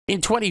In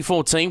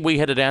 2014, we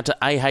headed out to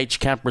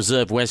Capp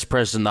Reserve, West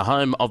Preston, the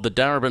home of the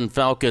Darebin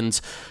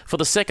Falcons, for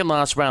the second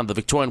last round of the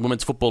Victorian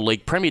Women's Football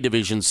League Premier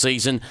Division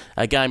season,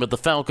 a game of the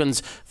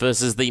Falcons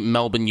versus the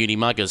Melbourne Uni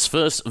Muggers,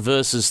 first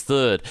versus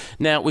third.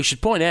 Now, we should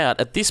point out,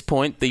 at this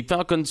point, the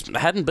Falcons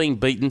hadn't been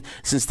beaten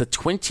since the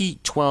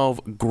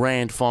 2012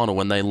 Grand Final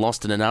when they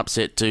lost in an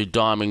upset to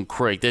Diamond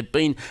Creek. They'd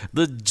been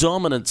the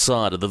dominant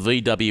side of the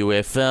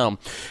VWFL.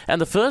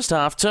 And the first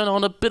half turned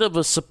on a bit of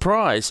a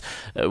surprise.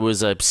 It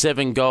was a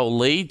 7-goal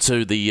lead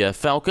to the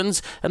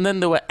Falcons, and then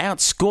they were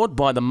outscored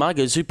by the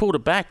Muggers, who pulled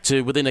it back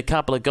to within a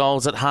couple of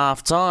goals at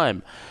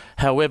half-time.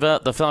 However,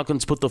 the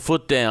Falcons put the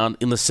foot down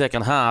in the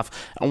second half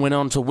and went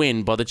on to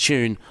win by the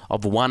tune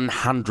of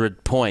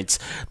 100 points.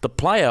 The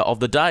player of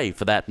the day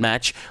for that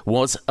match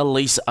was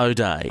Elise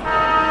O'Dea.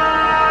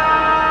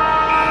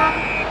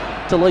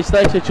 Elise,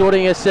 thanks for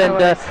joining us, and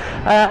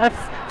a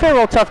fair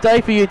old tough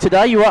day for you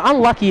today. You were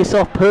unlucky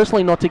yourself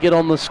personally not to get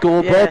on the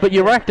scoreboard, but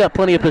you racked up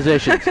plenty of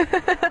possessions.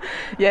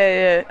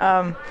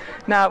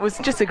 No, it was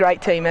just a great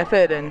team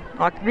effort, and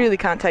I really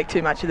can't take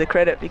too much of the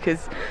credit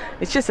because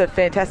it's just a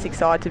fantastic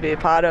side to be a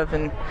part of,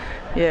 and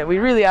we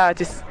really are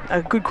just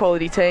a good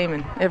quality team,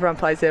 and everyone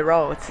plays their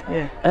role.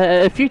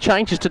 A few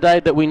changes today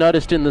that we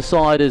noticed in the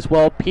side as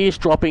well. Pearce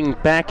dropping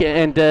back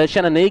and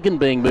Shannon Egan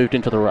being moved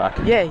into the ruck.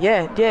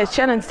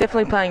 Shannon's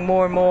definitely playing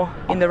more and more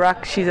in the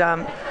ruck. She's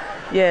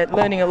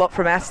learning a lot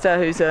from Asta,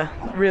 who's a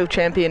real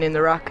champion in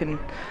the ruck, and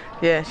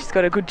she's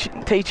got a good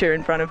teacher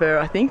in front of her,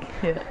 I think.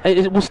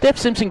 Was Steph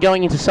Simpson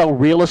going in to sell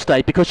real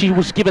estate because she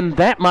was given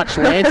that much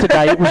land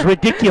today? It was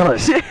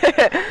ridiculous.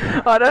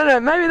 I don't know.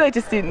 Maybe they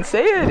just didn't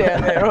see her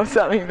down there or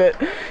something, but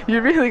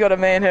you really got to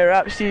man her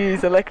up.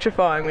 She's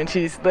electrifying when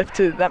she's left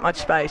to that much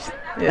space.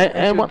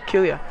 And she'll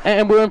kill you.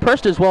 And we're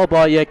impressed as well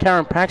by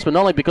Karen Paxman,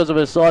 not only because of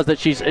her size, that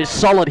she's a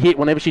solid hit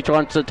whenever she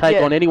tries to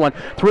take on anyone.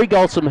 3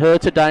 goals from her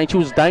today, and she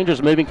was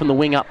dangerous moving from the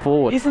wing up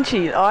forward. Isn't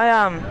she?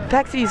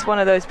 Paxy's one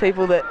of those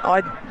people that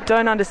I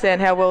don't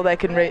understand how well they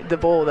can read the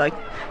ball.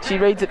 She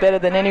reads it better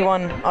than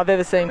anyone I've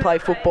ever seen play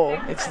football.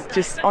 It's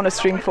just on a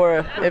string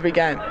for her every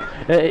game.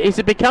 Is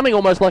it becoming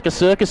almost like a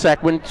circus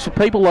act when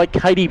people like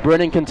Katie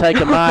Brennan can take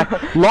a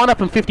mark, line up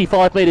from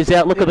 55 metres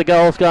out, look at the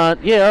goals going,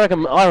 I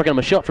reckon I'm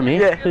a shot from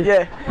here.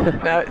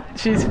 No,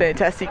 she's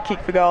fantastic kick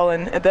for goal,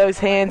 and those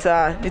hands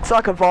it's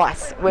like a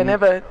vice.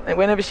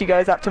 Whenever she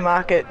goes up to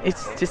mark it,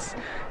 it's just,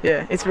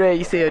 it's rare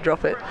you see her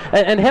drop it.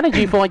 And how did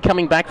you find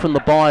coming back from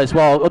the bye as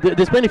well?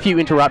 There's been a few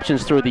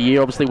interruptions through the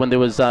year, obviously, when there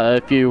was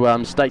a few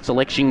state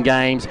selection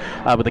games,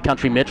 with the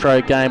Country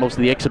Metro game,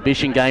 obviously the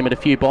exhibition game, and a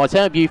few byes.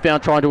 How have you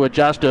found trying to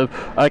adjust of,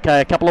 a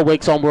couple of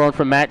weeks on we're on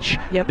for match,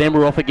 then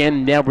we're off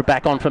again, now we're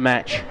back on for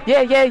match?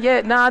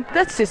 No,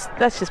 that's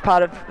just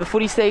part of the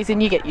footy season.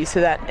 You get used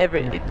to that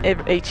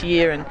each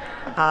year, and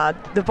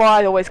the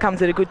bye always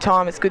comes at a good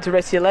time. It's good to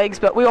rest your legs,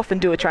 but we often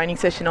do a training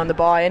session on the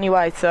bye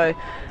anyway, so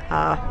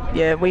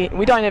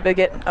we don't ever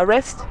get a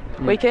rest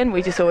weekend.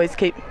 We just always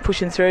keep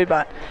pushing through,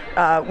 but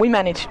we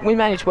manage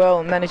well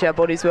and manage our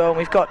bodies well, and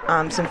we've got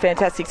some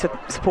fantastic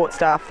support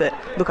staff that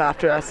look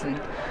after us, and